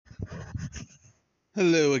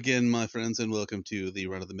Hello again, my friends, and welcome to the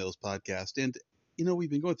Run of the Mills podcast. And we've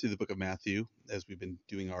been going through the book of Matthew as we've been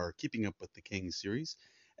doing our Keeping Up with the King series.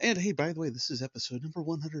 And hey, by the way, this is episode number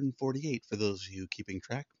 148 for those of you keeping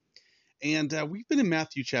track. And we've been in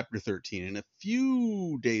Matthew chapter 13, and a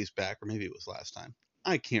few days back, or maybe it was last time,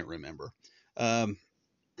 I can't remember. We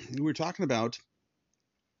were talking about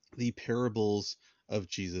the parables of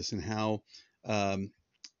Jesus and how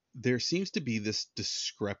there seems to be this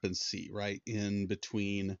discrepancy, right, in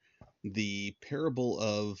between the parable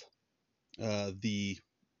of the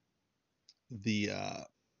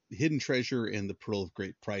hidden treasure and the pearl of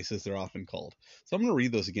great price, as they're often called. So I'm going to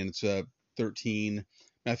read those again. It's 13,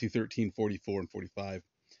 Matthew 13, 44 and 45. It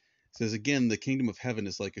says, "Again, the kingdom of heaven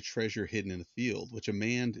is like a treasure hidden in a field, which a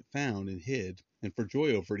man found and hid, and for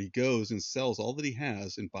joy over it, he goes and sells all that he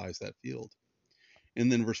has and buys that field."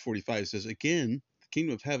 And then verse 45 says, "Again, the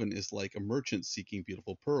kingdom of heaven is like a merchant seeking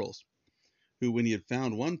beautiful pearls, who, when he had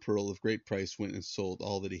found one pearl of great price, went and sold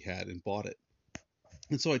all that he had and bought it."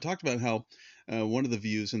 And so I talked about how one of the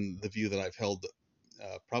views, and the view that I've held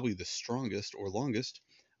probably the strongest or longest,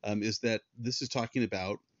 is that this is talking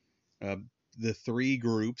about uh, the three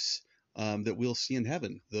groups that we'll see in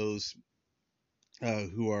heaven. Those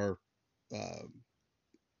who are, uh,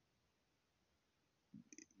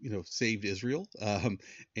 saved Israel,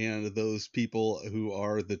 and those people who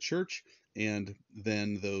are the church, and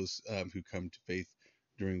then those who come to faith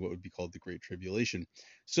during what would be called the Great Tribulation.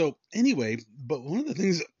 So anyway, but one of the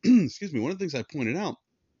things, excuse me, one of the things I pointed out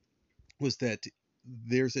was that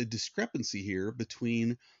there's a discrepancy here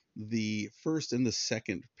between the first and the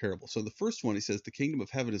second parable. So the first one, he says, the kingdom of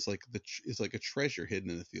heaven is like a treasure hidden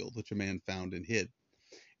in the field, which a man found and hid.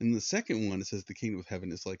 And the second one, it says the kingdom of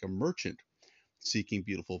heaven is like a merchant seeking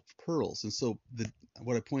beautiful pearls. And so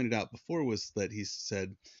what I pointed out before was that he said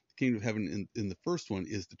the kingdom of heaven in the first one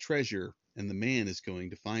is the treasure, and the man is going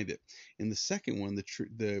to find it. In the second one,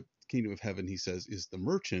 the kingdom of heaven, he says, is the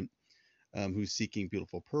merchant who's seeking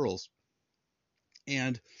beautiful pearls.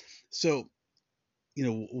 And so,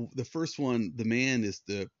 the first one, the man is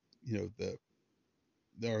the kingdom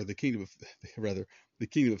of, rather, the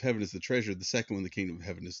kingdom of heaven is the treasure. The second one, the kingdom of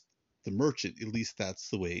heaven, is the merchant. At least that's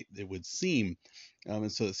the way it would seem.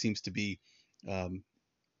 And so it seems to be um,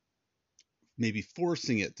 maybe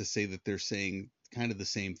forcing it to say that they're saying kind of the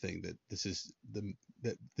same thing, that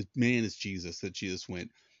that the man is Jesus, that Jesus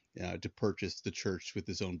went to purchase the church with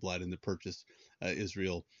his own blood, and to purchase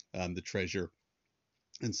Israel, the treasure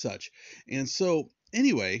and such. And so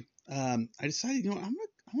anyway, I decided, I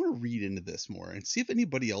want to read into this more and see if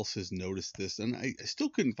anybody else has noticed this. And I still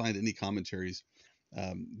couldn't find any commentaries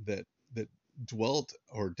that dwelt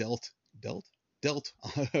or dealt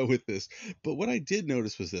with this. But what I did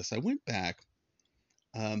notice was this. I went back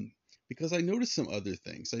um, because I noticed some other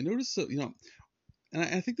things. I noticed, and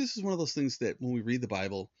I think this is one of those things that when we read the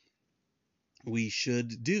Bible, we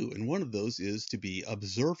should do. And one of those is to be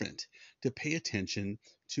observant, to pay attention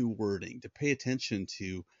to wording, to pay attention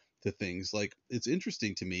to things. Like, it's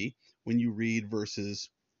interesting to me when you read verses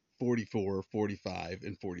 44, 45,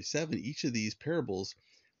 and 47, each of these parables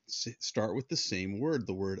start with the same word,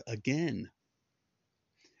 the word again,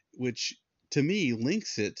 which to me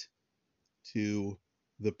links it to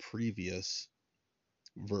the previous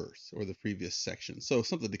verse or the previous section. So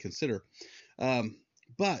something to consider. Um,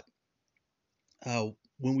 but uh,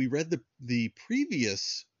 when we read the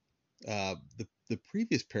previous the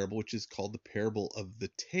previous parable, which is called the parable of the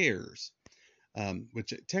tares,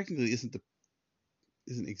 which technically isn't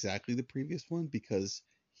exactly the previous one, because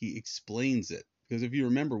he explains it. Because if you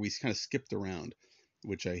remember, we kind of skipped around,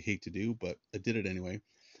 which I hate to do, but I did it anyway.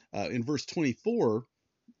 In verse 24,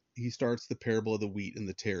 he starts the parable of the wheat and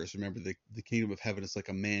the tares. Remember, the kingdom of heaven is like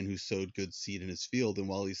a man who sowed good seed in his field, and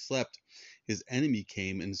while he slept, his enemy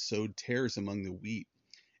came and sowed tares among the wheat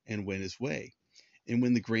and went his way. And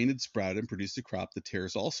when the grain had sprouted and produced a crop, the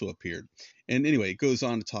tares also appeared. And anyway, it goes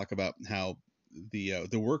on to talk about how the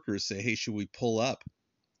workers say, "Hey, should we pull up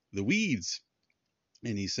the weeds?"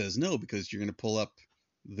 And he says, "No, because you're going to pull up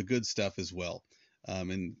the good stuff as well."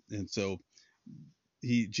 And so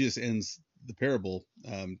he just ends the parable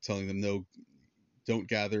telling them, "No, don't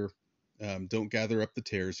gather." Don't gather up the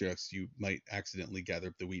tares, or else you might accidentally gather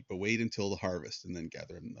up the wheat, but wait until the harvest and then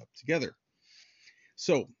gather them up together.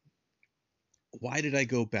 So why did I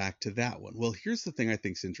go back to that one? Well, here's the thing I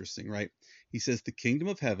think is interesting, right? He says the kingdom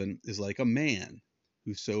of heaven is like a man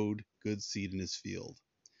who sowed good seed in his field.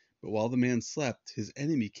 But while the man slept, his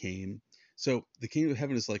enemy came. So the kingdom of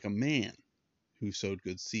heaven is like a man who sowed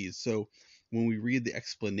good seed. So when we read the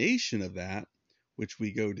explanation of that, which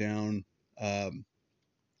we go down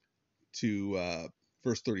to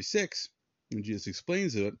verse 36, When Jesus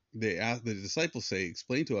explains it, the disciples say,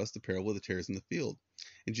 "Explain to us the parable of the tares in the field."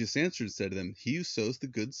 And Jesus answered and said to them, "He who sows the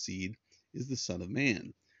good seed is the Son of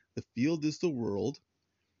Man. The field is the world.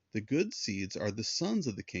 The good seeds are the sons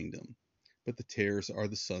of the kingdom, but the tares are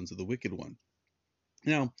the sons of the wicked one."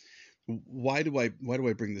 Now, why do I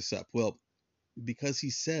bring this up? Well, because he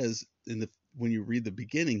says when you read the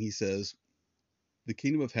beginning, he says, "The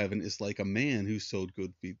kingdom of heaven is like a man who sowed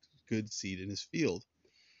good seed in his field."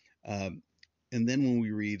 Um, and then when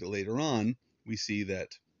we read later on, we see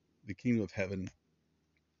that the kingdom of heaven,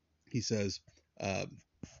 he says, uh,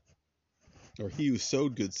 or he who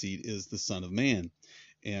sowed good seed is the Son of Man.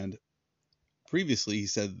 And previously he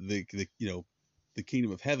said the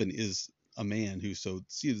kingdom of heaven is a man who sowed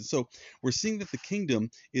seed. So we're seeing that the kingdom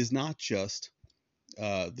is not just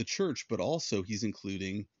the church, but also he's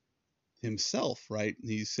including himself, right?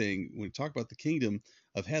 He's saying when we talk about the kingdom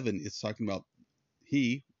of heaven, it's talking about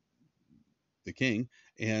he, the king,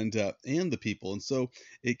 and the people. And so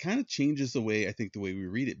it kind of changes the way, I think, the way we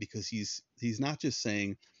read it, because he's not just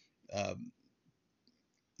saying um,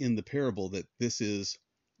 in the parable that this is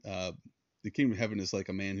uh, the kingdom of heaven is like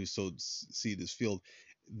a man who sowed seed in his field.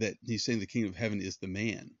 That he's saying the kingdom of heaven is the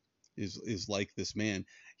man, is like this man.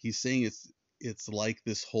 He's saying it's like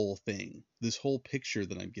this whole thing, this whole picture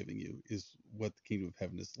that I'm giving you is what the kingdom of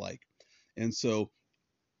heaven is like. And so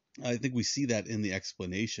I think we see that in the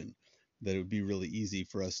explanation, that it would be really easy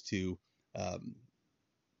for us um,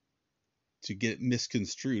 to get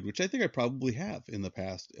misconstrued, which I think I probably have in the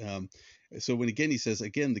past. So when again he says,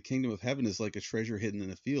 again, the kingdom of heaven is like a treasure hidden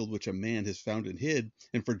in a field, which a man has found and hid,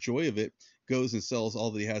 and for joy of it goes and sells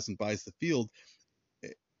all that he has and buys the field.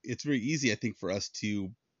 It's very easy, I think, for us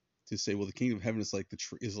to say, well, the kingdom of heaven is like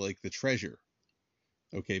the treasure,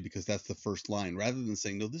 okay, because that's the first line, rather than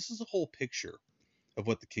saying, no, this is a whole picture of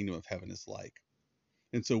what the kingdom of heaven is like.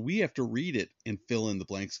 And so we have to read it and fill in the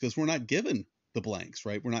blanks, because we're not given the blanks,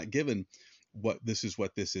 right? We're not given what this is,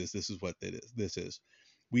 this is what this is.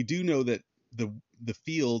 We do know that the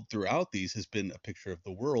field throughout these has been a picture of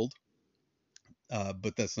the world,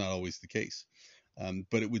 but that's not always the case.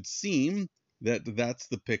 But it would seem that that's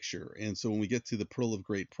the picture. And so when we get to the pearl of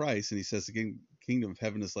great price, and he says, again, kingdom of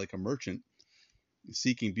heaven is like a merchant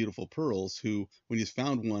seeking beautiful pearls, who, when he's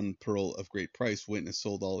found one pearl of great price, went and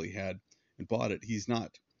sold all he had and bought it. He's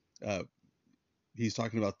not he's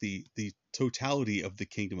talking about the totality of the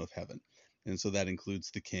kingdom of heaven. And so that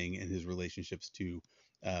includes the king and his relationships to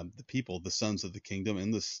the people, the sons of the kingdom.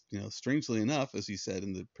 And this, strangely enough, as he said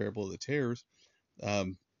in the parable of the tares,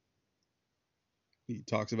 um, he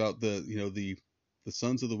talks about the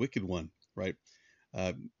sons of the wicked one, right?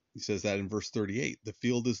 He says that in verse 38. The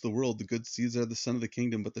field is the world, the good seeds are the son of the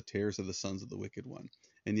kingdom, but the tares are the sons of the wicked one.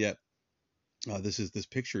 And yet, this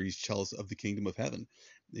picture he tells of the kingdom of heaven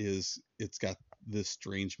it's got this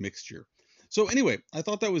strange mixture. So anyway, I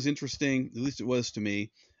thought that was interesting. At least it was to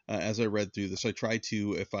me as I read through this. I try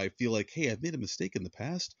to, if I feel like, hey, I've made a mistake in the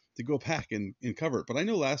past, to go back and cover it. But I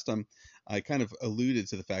know last time I kind of alluded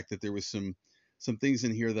to the fact that there was some things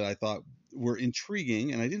in here that I thought were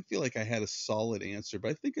intriguing, and I didn't feel like I had a solid answer.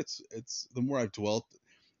 But I think it's the more I've dwelt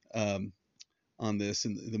um, on this,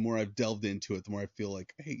 and the more I've delved into it, the more I feel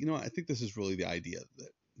like, hey, I think this is really the idea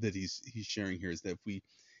that he's sharing here, is that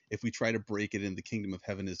if we try to break it in, the kingdom of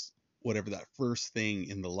heaven is whatever that first thing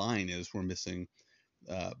in the line is, we're missing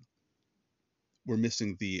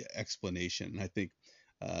the explanation. And I think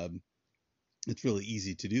it's really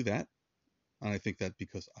easy to do that, and I think that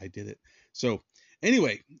because I did it. So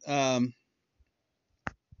anyway,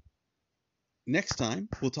 next time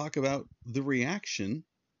we'll talk about the reaction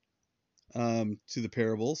to the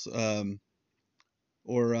parables.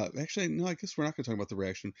 Or actually, no, I guess we're not going to talk about the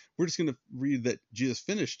reaction. We're just going to read that Jesus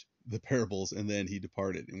finished the parables and then he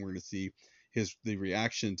departed, and we're going to see the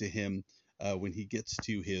reaction to him when he gets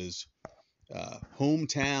to his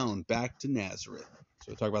hometown, back to Nazareth. So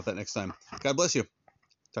we'll talk about that next time. God bless you.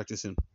 Talk to you soon.